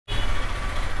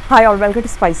Hi all, welcome to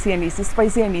Spicy and Easy.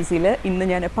 Spicy and Easy is in the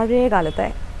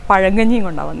Pazham Kanji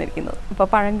kondavanirikkunnu. Appo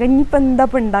Pazham Kanji ipo endha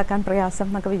undakan prayasam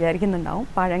ennokke vicharikkunnundavum.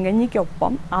 Pazham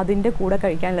Kanjikkoppam adinte kooda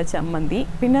കഴിക്കാനുള്ള ചമ്മന്തി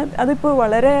പിന്നെ അതിപ്പോ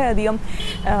വളരെ അധികം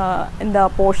എന്താ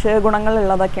പോഷക ഗുണങ്ങൾ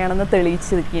ഉള്ളതൊക്കെയാണെന്ന്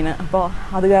തെളിയിച്ചിരിക്കുന്നു. അപ്പോൾ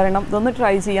അത് കാരണം ഇതൊന്ന്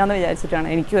ട്രൈ ചെയ്യാമെന്ന് വിചാരിച്ചിട്ടാണ്.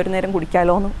 എനിക്ക് ഒരു നേരം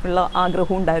കുടിക്കാലോ എന്നുള്ള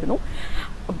ആഗ്രഹം ഉണ്ടായിരുന്നു.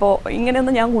 അപ്പോൾ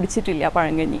ഇങ്ങനെയൊന്നും ഞാൻ കുടിച്ചിട്ടില്ല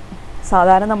പഴം കഞ്ഞി.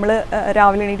 സാധാരണ നമ്മൾ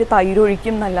രാവിലെ എണീറ്റ് തൈര്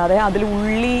ഒഴിക്കും എന്നല്ലാതെ അതിൽ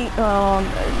ഉള്ളി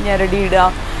ഞെരടിയിടുക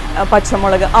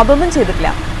പച്ചമുളക് അതൊന്നും ചെയ്തിട്ടില്ല.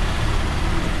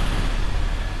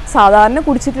 സാധാരണ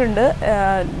കുടിച്ചിട്ടുണ്ട്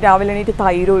രാവിലെ എണീറ്റ്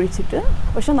തൈര് ഒഴിച്ചിട്ട്.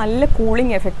 പക്ഷെ നല്ല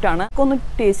കൂളിംഗ് എഫക്റ്റാണ്. ഒന്ന്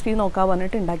ടേസ്റ്റ് ചെയ്ത് നോക്കാൻ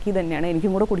പറഞ്ഞിട്ട് ഉണ്ടാക്കിയത് തന്നെയാണ്.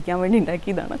 എനിക്കും കൂടെ കുടിക്കാൻ വേണ്ടി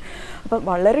ഉണ്ടാക്കിയതാണ്. അപ്പോൾ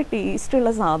വളരെ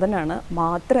ടേസ്റ്റുള്ള സാധനമാണ്.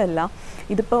 മാത്രമല്ല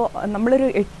ഇതിപ്പോൾ നമ്മളൊരു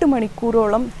 8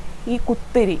 മണിക്കൂറോളം ഈ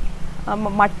കുത്തരി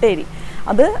മട്ടേരി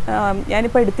അത്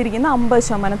ഞാനിപ്പോൾ എടുത്തിരിക്കുന്ന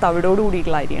 50% തവിടോട്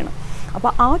കൂടിയിട്ടുള്ള അരിയാണ്.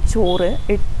 അപ്പോൾ ആ ചോറ്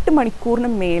 8 മണിക്കൂറിന്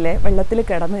മേലെ വെള്ളത്തിൽ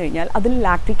കിടന്നു കഴിഞ്ഞാൽ അതിൽ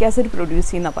ലാക്റ്റിക് ആസിഡ് പ്രൊഡ്യൂസ്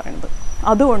ചെയ്യുന്ന പറയുന്നത്.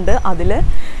 അതുകൊണ്ട് അതിൽ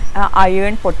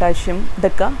അയേൺ പൊട്ടാഷ്യം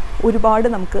ഇതൊക്കെ ഒരുപാട്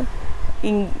നമുക്ക്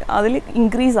അതിൽ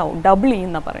ഇൻക്രീസ് ആവും, ഡബിൾ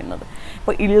ചെയ്യുന്ന പറയുന്നത്.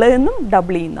 ഇപ്പോൾ ഉള്ളതെന്നും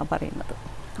ഡബിൾ ചെയ്യുന്ന പറയുന്നത്.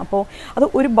 അപ്പോൾ അത്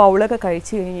ഒരു ബൗളൊക്കെ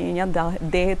കഴിച്ച് കഴിഞ്ഞ് കഴിഞ്ഞാൽ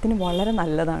ദേഹത്തിന് വളരെ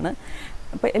നല്ലതാണ്.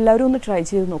 അപ്പോൾ എല്ലാവരും ഒന്ന് ട്രൈ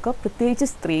ചെയ്ത് നോക്കുക. പ്രത്യേകിച്ച്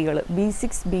സ്ത്രീകൾ.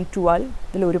 B6 B12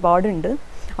 ഇതിൽ ഒരുപാടുണ്ട്.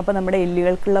 അപ്പോൾ നമ്മുടെ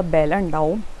എല്ലുകൾക്കുള്ള ബലം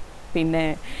ഉണ്ടാവും. പിന്നെ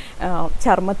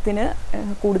ചർമ്മത്തിന്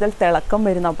കൂടുതൽ തിളക്കം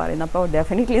വരുന്ന പറയുന്നത്. അപ്പോൾ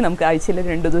ഡെഫിനറ്റ്ലി നമുക്ക് ആഴ്ചയിൽ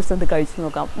 2 ദിവസം ഇത് കഴിച്ച്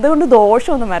നോക്കാം. ഇതുകൊണ്ട്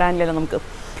ദോഷമൊന്നും വരാനില്ലല്ലോ. നമുക്ക്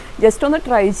ജസ്റ്റ് ഒന്ന്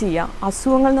ട്രൈ ചെയ്യാം.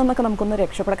 അസുഖങ്ങളിൽ നിന്നൊക്കെ നമുക്കൊന്ന്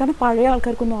രക്ഷപ്പെടാം. കാരണം പഴയ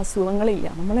ആൾക്കാർക്കൊന്നും അസുഖങ്ങളില്ല.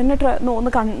 നമ്മൾ തന്നെ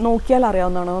ഒന്ന് നോക്കിയാൽ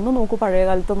അറിയാവുന്നതാണ്. ഒന്ന് നോക്കൂ, പഴയ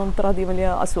കാലത്തൊന്നും ഇത്ര അധികം വലിയ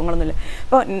അസുഖങ്ങളൊന്നുമില്ല.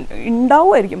 ഇപ്പോൾ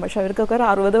ഉണ്ടാവുമായിരിക്കും, പക്ഷേ അവർക്കൊക്കെ ഒരു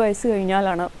 60 വയസ്സ്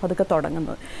കഴിഞ്ഞാലാണ് അതൊക്കെ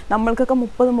തുടങ്ങുന്നത്. നമ്മൾക്കൊക്കെ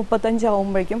 30-35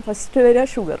 ആകുമ്പോഴേക്കും ഫസ്റ്റ് വരെ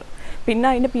ഷുഗർ, പിന്നെ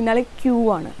അതിൻ്റെ പിന്നാലെ ക്യൂ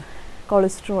ആണ്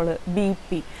കൊളസ്ട്രോള്, BP.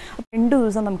 2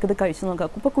 ദിവസം നമുക്കിത് കഴിച്ച് നോക്കാം.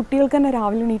 ഇപ്പോൾ കുട്ടികൾക്ക് തന്നെ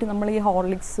രാവിലെ എണീറ്റ് നമ്മൾ ഈ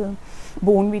ഹോർലിക്സ്,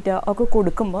 ബോൺവിറ്റ ഒക്കെ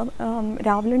കൊടുക്കുമ്പോൾ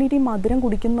രാവിലെ എണീറ്റ് ഈ മധുരം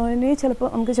കുടിക്കുന്നതിനെ ചിലപ്പോൾ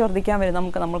നമുക്ക് ഛർദ്ദിക്കാൻ വരും.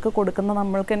 നമ്മൾക്ക് കൊടുക്കുന്ന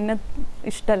നമ്മൾക്ക് തന്നെ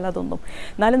ഇഷ്ടമല്ല അതൊന്നും.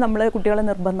 എന്നാലും നമ്മൾ കുട്ടികളെ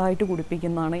നിർബന്ധമായിട്ട്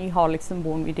കുടിപ്പിക്കുന്നതാണ് ഈ ഹോർലിക്സും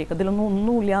ബോൺവിറ്റയൊക്കെ. ഇതിലൊന്നും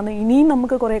ഒന്നുമില്ലാന്ന് ഇനിയും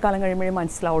നമുക്ക് കുറേ കാലം കഴിയുമ്പോഴേ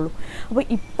മനസ്സിലാവുള്ളൂ. അപ്പോൾ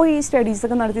ഇപ്പോൾ ഈ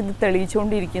സ്റ്റഡീസൊക്കെ നടത്തി ഇത്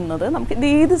തെളിയിച്ചുകൊണ്ടിരിക്കുന്നത് നമുക്ക് ഇത്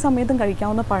ഏത് സമയത്തും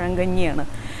കഴിക്കാവുന്ന പഴങ്കഞ്ഞിയാണ്.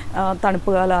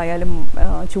 തണുപ്പ് കാലമായാലും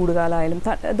ചൂടുകാലമായാലും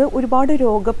ഇത് ഒരുപാട്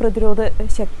രോഗപ്രതിരോധ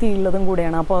ശക്തിയുള്ളതും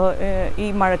കൂടെയാണ്. അപ്പോൾ ഈ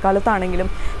മഴക്കാലത്താണെങ്കിലും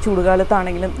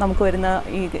ചൂടുകാലത്താണെങ്കിലും നമുക്ക് വരുന്ന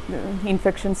ഈ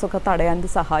ഇൻഫെക്ഷൻസൊക്കെ തടയാൻ ഇത്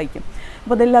സഹായിക്കും.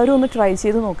 അപ്പോൾ അതെല്ലാവരും ഒന്ന് ട്രൈ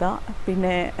ചെയ്ത് നോക്കുക.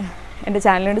 പിന്നെ എൻ്റെ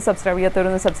ചാനലിന് സബ്സ്ക്രൈബ്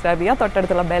ചെയ്യാത്തവരൊന്ന് സബ്സ്ക്രൈബ് ചെയ്യുക.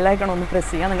 തൊട്ടടുത്തുള്ള ബെല്ലൈക്കൺ ഒന്ന് പ്രസ്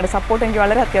ചെയ്യുക. നിങ്ങളുടെ സപ്പോർട്ട് എനിക്ക്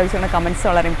വളരെ അത്യാവശ്യമാണ്. കമൻറ്റ്സ്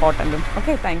വളരെ ഇമ്പോർട്ടൻറ്റും.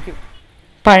 Okay, thank you.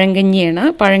 പഴങ്കഞ്ഞിയാണ്.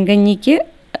 പഴങ്കഞ്ഞിക്ക്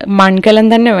മൺകലം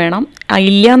തന്നെ വേണം.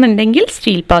 ഇല്ലയെന്നുണ്ടെങ്കിൽ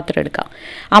സ്റ്റീൽ പാത്രം എടുക്കാം.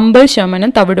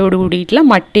 50% തവിടോട് കൂടിയിട്ടുള്ള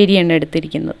മട്ടേരിയാണ്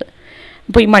എടുത്തിരിക്കുന്നത്.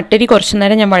 അപ്പോൾ ഈ മട്ടരി കുറച്ച്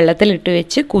നേരം ഞാൻ വെള്ളത്തിലിട്ട്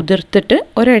വെച്ച് കുതിർത്തിട്ട്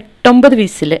ഒരു 8-9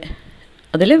 വിസിൽ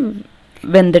അതിൽ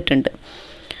വെന്തിട്ടുണ്ട്.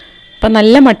 അപ്പം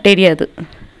നല്ല മട്ടേരി അത്.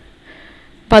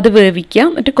 അപ്പം അത് വേവിക്കാം.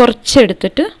 എന്നിട്ട്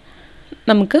കുറച്ചെടുത്തിട്ട്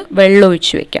നമുക്ക് വെള്ളം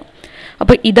ഒഴിച്ച് വയ്ക്കാം.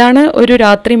 അപ്പോൾ ഇതാണ് ഒരു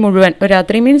രാത്രി മുഴുവൻ, ഒരു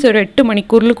രാത്രി മീൻസ് ഒരു 8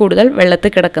 മണിക്കൂറിൽ കൂടുതൽ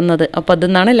വെള്ളത്തിൽ കിടക്കുന്നത്. അപ്പോൾ അതിൽ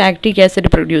നിന്നാണ് ലാക്റ്റിക് ആസിഡ്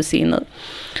പ്രൊഡ്യൂസ് ചെയ്യുന്നത്.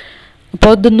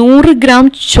 അപ്പോൾ അത് 100 ഗ്രാം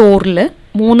ചോറിൽ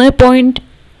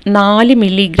 3.4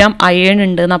 മില്ലിഗ്രാം അയേൺ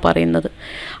ഉണ്ട് എന്നാണ് പറയുന്നത്.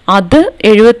 അത്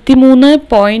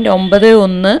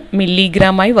 73.91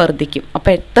 മില്ലിഗ്രാമായി വർദ്ധിക്കും.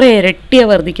 അപ്പോൾ എത്ര ഇരട്ടിയാണ്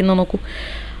വർദ്ധിക്കുന്നത് നോക്കൂ.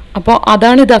 അപ്പോൾ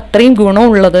അതാണ് ഇത് അത്രയും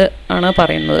ഗുണമുള്ളത് ആണ്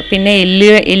പറയുന്നത്. പിന്നെ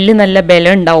എല്ല് നല്ല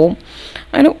ബലം ഉണ്ടാവും.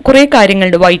 അങ്ങനെ കുറേ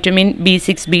കാര്യങ്ങളുണ്ട്. വൈറ്റമിൻ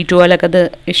B6 B12 ഒക്കെ അത്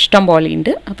ഇഷ്ടം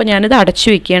പോലെയുണ്ട്. അപ്പോൾ ഞാനിത് അടച്ചു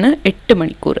വയ്ക്കുകയാണ് 8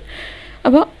 മണിക്കൂർ.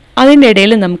 അപ്പോൾ അതിൻ്റെ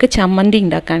ഇടയിൽ നമുക്ക് ചമ്മന്തി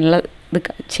ഉണ്ടാക്കാനുള്ള ഇത്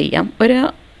ചെയ്യാം. ഒരു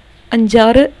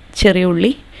 5-6 ചെറിയ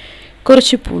ഉള്ളി,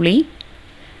 കുറച്ച് പുളി,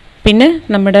 പിന്നെ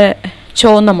നമ്മുടെ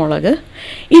ചുവന്ന മുളക്.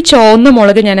 ഈ ചുവന്ന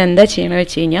മുളക് ഞാൻ എന്താ ചെയ്യണമെന്ന്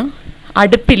വെച്ച് കഴിഞ്ഞാൽ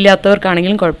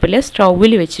അടുപ്പില്ലാത്തവർക്കാണെങ്കിലും കുഴപ്പമില്ല,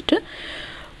 സ്റ്റൗവിൽ വെച്ചിട്ട്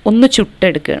ഒന്ന്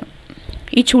ചുട്ടെടുക്കുകയാണ്.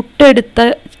 ഈ ചുട്ടെടുത്ത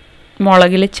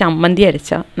മുളകിൽ ചമ്മന്തി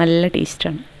അരച്ചാൽ നല്ല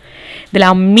ടേസ്റ്റാണ്. ഇതിൽ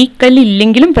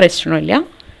അമ്മിക്കല്ലില്ലെങ്കിലും പ്രശ്നമില്ല.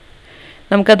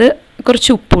 നമുക്കത്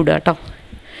കുറച്ച് ഉപ്പിടുക കേട്ടോ.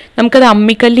 നമുക്കത്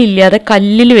അമ്മിക്കല്ലില്ലാതെ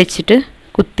കല്ലിൽ വെച്ചിട്ട്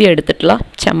കുത്തിയെടുത്തിട്ടുള്ള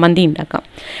ചമ്മന്തി ഉണ്ടാക്കാം.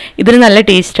 ഇതിന് നല്ല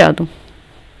ടേസ്റ്റാകും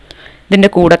ഇതിൻ്റെ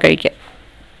കൂടെ കഴിക്കാൻ.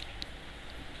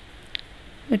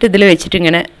 എന്നിട്ട് ഇതിൽ വെച്ചിട്ട്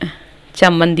ഇങ്ങനെ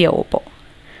ചമ്മന്തി ആവും. അപ്പോൾ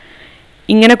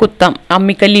ഇങ്ങനെ കുത്താം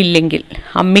അമ്മിക്കല്ലില്ലെങ്കിൽ.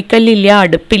 അമ്മിക്കല്ലില്ല,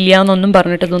 അടുപ്പില്ല എന്നൊന്നും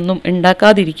പറഞ്ഞിട്ട് ഇതൊന്നും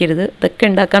ഉണ്ടാക്കാതിരിക്കരുത്. ഇതൊക്കെ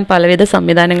ഉണ്ടാക്കാൻ പലവിധ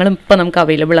സംവിധാനങ്ങളും ഇപ്പോൾ നമുക്ക്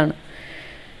അവൈലബിൾ ആണ്.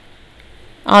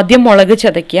 ആദ്യം മുളക്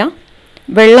ചതയ്ക്കുക,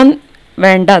 വെള്ളം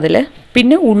വേണ്ട അതിൽ.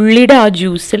 പിന്നെ ഉള്ളിയുടെ ആ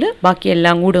ജ്യൂസിൽ ബാക്കി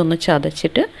എല്ലാം കൂടി ഒന്ന്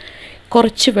ചതച്ചിട്ട്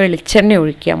കുറച്ച് വെളിച്ചെണ്ണ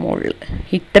ഒഴിക്കുക മുകളിൽ.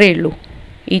 ഇത്രയേ ഉള്ളൂ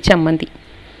ഈ ചമ്മന്തി.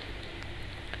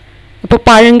 അപ്പോൾ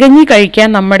പഴങ്കഞ്ഞി കഴിക്കാൻ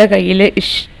നമ്മുടെ കയ്യിൽ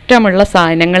ഇഷ്ടമുള്ള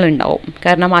സാധനങ്ങൾ ഉണ്ടാവും.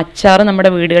 കാരണം അച്ചാർ നമ്മുടെ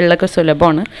വീടുകളിലൊക്കെ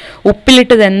സുലഭമാണ്.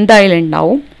 ഉപ്പിലിട്ടത് എന്തായാലും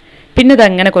ഉണ്ടാവും. പിന്നെ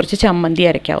ഇതങ്ങനെ കുറച്ച് ചമ്മന്തി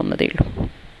അരയ്ക്കാവുന്നതേ ഉള്ളൂ.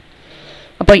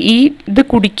 അപ്പോൾ ഇത്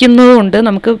കുടിക്കുന്നത് കൊണ്ട്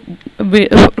നമുക്ക്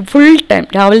ഫുൾ ടൈം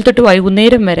രാവിലെ തൊട്ട്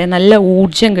വൈകുന്നേരം വരെ നല്ല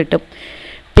ഊർജം കിട്ടും.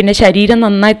 പിന്നെ ശരീരം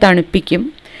നന്നായി തണുപ്പിക്കും.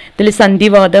 ഇതിൽ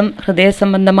സന്ധിവാതം, ഹൃദയ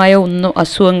സംബന്ധമായ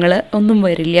അസുഖങ്ങൾ ഒന്നും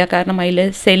വരില്ല. കാരണം അതിൽ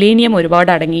സെലേനിയം ഒരുപാട്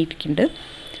അടങ്ങിയിരിക്കുന്നുണ്ട്.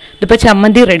 ഇതിപ്പോൾ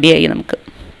ചമ്മന്തി റെഡിയായി നമുക്ക്.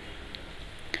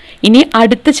 ഇനി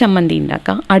അടുത്ത ചമ്മന്തി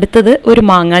ഉണ്ടാക്കാം. അടുത്തത് ഒരു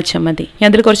മാങ്ങാ ചമ്മന്തി. ഞാൻ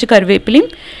അതിൽ കുറച്ച് കറിവേപ്പിലയും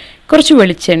കുറച്ച്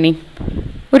വെളിച്ചെണ്ണയും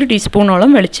 1 ടീസ്പൂണോളം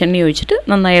വെളിച്ചെണ്ണ ഒഴിച്ചിട്ട്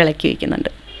നന്നായി ഇളക്കി വയ്ക്കുന്നുണ്ട്.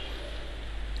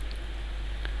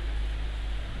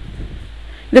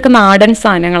 ഇതൊക്കെ നാടൻ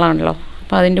സാധനങ്ങളാണല്ലോ,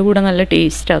 അപ്പോൾ അതിൻ്റെ കൂടെ നല്ല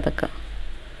ടേസ്റ്റാണ് അതൊക്കെ.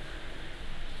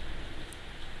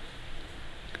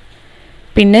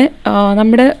 പിന്നെ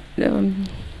നമ്മുടെ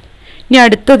ഇനി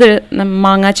അടുത്തത്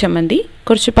മാങ്ങാ ചമ്മന്തി.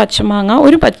 കുറച്ച് പച്ചമാങ്ങ,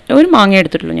 ഒരു മാങ്ങ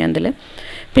എടുത്തിട്ടുള്ളൂ ഞാൻ ഇതിൽ.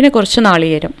 പിന്നെ കുറച്ച്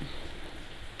നാളികേരം,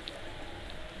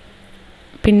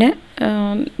 പിന്നെ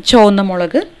ചുവന്ന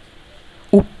മുളക്,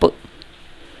 ഉപ്പ്,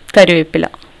 കറിവേപ്പില,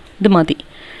 ഇത് മതി.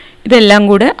 ഇതെല്ലാം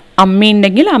കൂടെ അമ്മി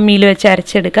ഉണ്ടെങ്കിൽ അമ്മിയിൽ വെച്ച്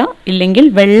അരച്ചെടുക്കുക, ഇല്ലെങ്കിൽ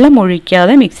വെള്ളം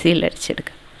ഒഴിക്കാതെ മിക്സിയിൽ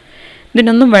അരച്ചെടുക്കുക.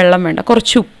 ഇതിനൊന്നും വെള്ളം വേണ്ട.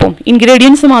 കുറച്ച് ഉപ്പും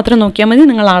ഇൻഗ്രീഡിയൻസ് മാത്രം നോക്കിയാൽ മതി.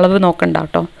 നിങ്ങൾ അളവ് നോക്കണ്ട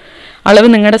കേട്ടോ. അളവ്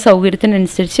നിങ്ങളുടെ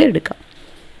സൗകര്യത്തിനനുസരിച്ച് എടുക്കാം.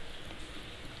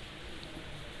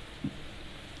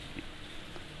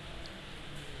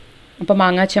 അപ്പോൾ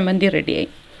മാങ്ങാ ചമ്മന്തി റെഡിയായി.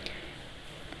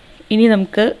 ഇനി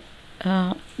നമുക്ക്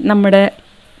നമ്മുടെ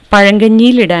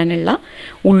പഴങ്കഞ്ഞിയിലിടാനുള്ള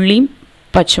ഉള്ളിയും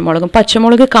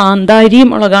പച്ചമുളക് കാന്താരി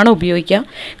മുളകാണ് ഉപയോഗിക്കുക.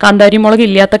 കാന്താരി മുളക്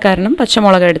ഇല്ലാത്ത കാരണം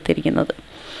പച്ചമുളക് എടുത്തിരിക്കുന്നത്.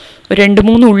 ഒരു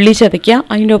 2-3 ഉള്ളി ചതയ്ക്കുക.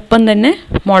 അതിൻ്റെ ഒപ്പം തന്നെ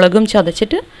മുളകും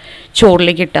ചതച്ചിട്ട്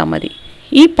ചോറിലേക്ക് ഇട്ടാൽ മതി.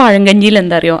 ഈ പഴങ്കഞ്ഞിയിൽ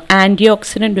എന്താ അറിയോ, ആൻറ്റി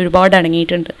ഓക്സിഡൻറ്റ് ഒരുപാട്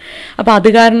അടങ്ങിയിട്ടുണ്ട്. അപ്പോൾ അത്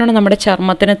കാരണമാണ് നമ്മുടെ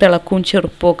ചർമ്മത്തിന് തിളക്കവും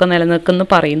ചെറുപ്പവും ഒക്കെ നിലനിൽക്കുന്നു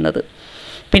പറയുന്നത്.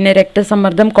 പിന്നെ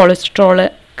രക്തസമ്മർദ്ദം, കൊളസ്ട്രോള്,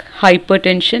 ഹൈപ്പർ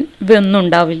ടെൻഷൻ ഇവയൊന്നും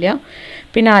ഉണ്ടാവില്ല.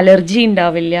 പിന്നെ അലർജി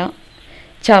ഉണ്ടാവില്ല,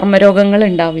 ചർമ്മരോഗങ്ങൾ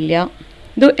ഉണ്ടാവില്ല.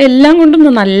 ഇത് എല്ലാം കൊണ്ടും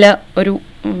നല്ല ഒരു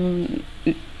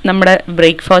നമ്മുടെ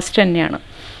ബ്രേക്ക്ഫാസ്റ്റ് തന്നെയാണ്.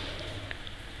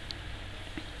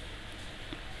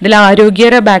 ഇതിൽ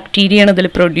ആരോഗ്യകര ബാക്ടീരിയയാണ് ഇതിൽ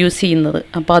പ്രൊഡ്യൂസ് ചെയ്യുന്നത്.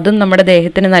 അപ്പോൾ അതും നമ്മുടെ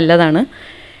ദേഹത്തിന് നല്ലതാണ്.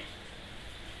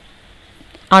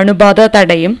 അണുബാധ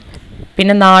തടയും.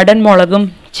 പിന്നെ നാടൻ മുളകും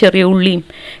ചെറിയ ഉള്ളിയും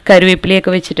കറിവേപ്പിലയൊക്കെ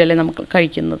വെച്ചിട്ടല്ലേ നമുക്ക്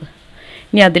കഴിക്കുന്നത്.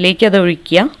 ഇനി അതിലേക്ക് അത്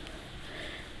ഒഴിക്കുക.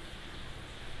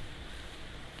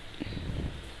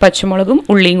 പച്ചമുളകും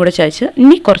ഉള്ളിയും കൂടെ ചതച്ച്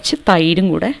ഇനി കുറച്ച് തൈരും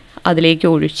കൂടെ അതിലേക്ക്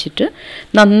ഒഴിച്ചിട്ട്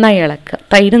നന്നായി ഇളക്കുക.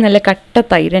 തൈര് നല്ല കട്ട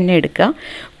തൈര് തന്നെ എടുക്കുക.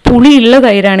 പുളിയുള്ള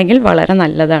തൈരാണെങ്കിൽ വളരെ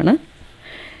നല്ലതാണ്.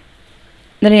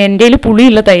 എൻ്റെ കയ്യിൽ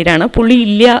പുളിയുള്ള തൈരാണ്.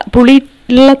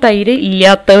 പുളിയുള്ള തൈര്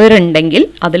ഇല്ലാത്തവരുണ്ടെങ്കിൽ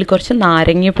അതിൽ കുറച്ച്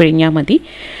നാരങ്ങ പിഴിഞ്ഞാൽ മതി.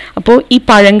 അപ്പോൾ ഈ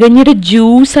പഴങ്കഞ്ഞിയുടെ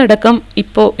ജ്യൂസ് അടക്കം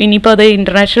ഇനിയിപ്പോൾ അത്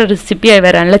ഇൻ്റർനാഷണൽ റെസിപ്പിയായി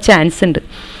വരാനുള്ള ചാൻസ് ഉണ്ട്.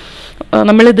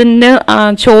 നമ്മളിതിൻ്റെ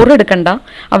ചോറെടുക്കണ്ട,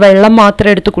 ആ വെള്ളം മാത്രം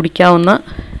എടുത്ത് കുടിക്കാവുന്ന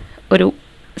ഒരു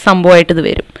സംഭവമായിട്ട് ഇത്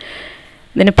വരും.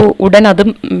 ഇതിനിപ്പോൾ ഉടൻ അതും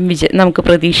നമുക്ക്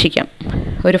പ്രതീക്ഷിക്കാം,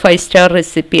 ഒരു 5 സ്റ്റാർ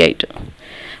റെസിപ്പി ആയിട്ട്.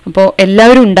 അപ്പോൾ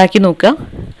എല്ലാവരും ഉണ്ടാക്കി നോക്കുക,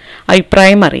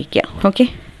 അഭിപ്രായം അറിയിക്കുക. Okay,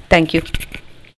 thank you.